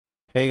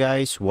Hey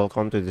guys,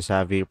 welcome to the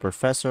Savvy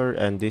Professor,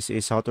 and this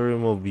is how to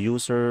remove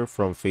user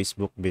from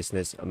Facebook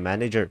Business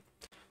Manager.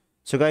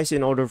 So guys,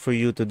 in order for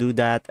you to do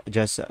that,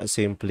 just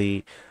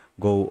simply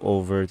go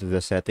over to the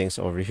settings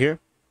over here.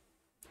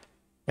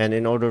 And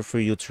in order for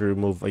you to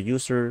remove a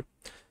user,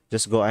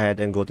 just go ahead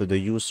and go to the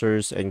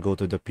users and go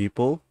to the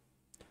people.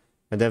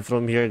 And then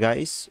from here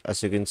guys,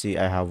 as you can see,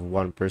 I have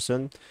one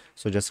person.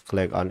 So just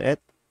click on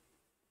it.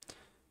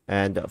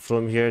 And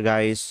from here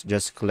guys,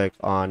 just click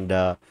on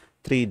the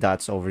three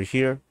dots over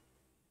here.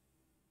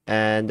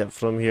 And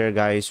from here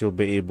guys, you'll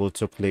be able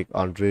to click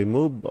on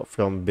remove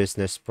from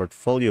business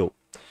portfolio.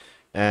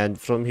 And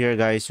from here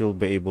guys, you'll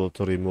be able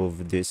to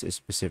remove this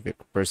specific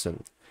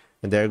person.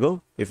 And there you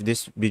go. If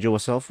this video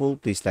was helpful,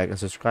 please like and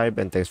subscribe,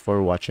 and thanks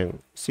for watching.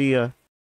 See ya.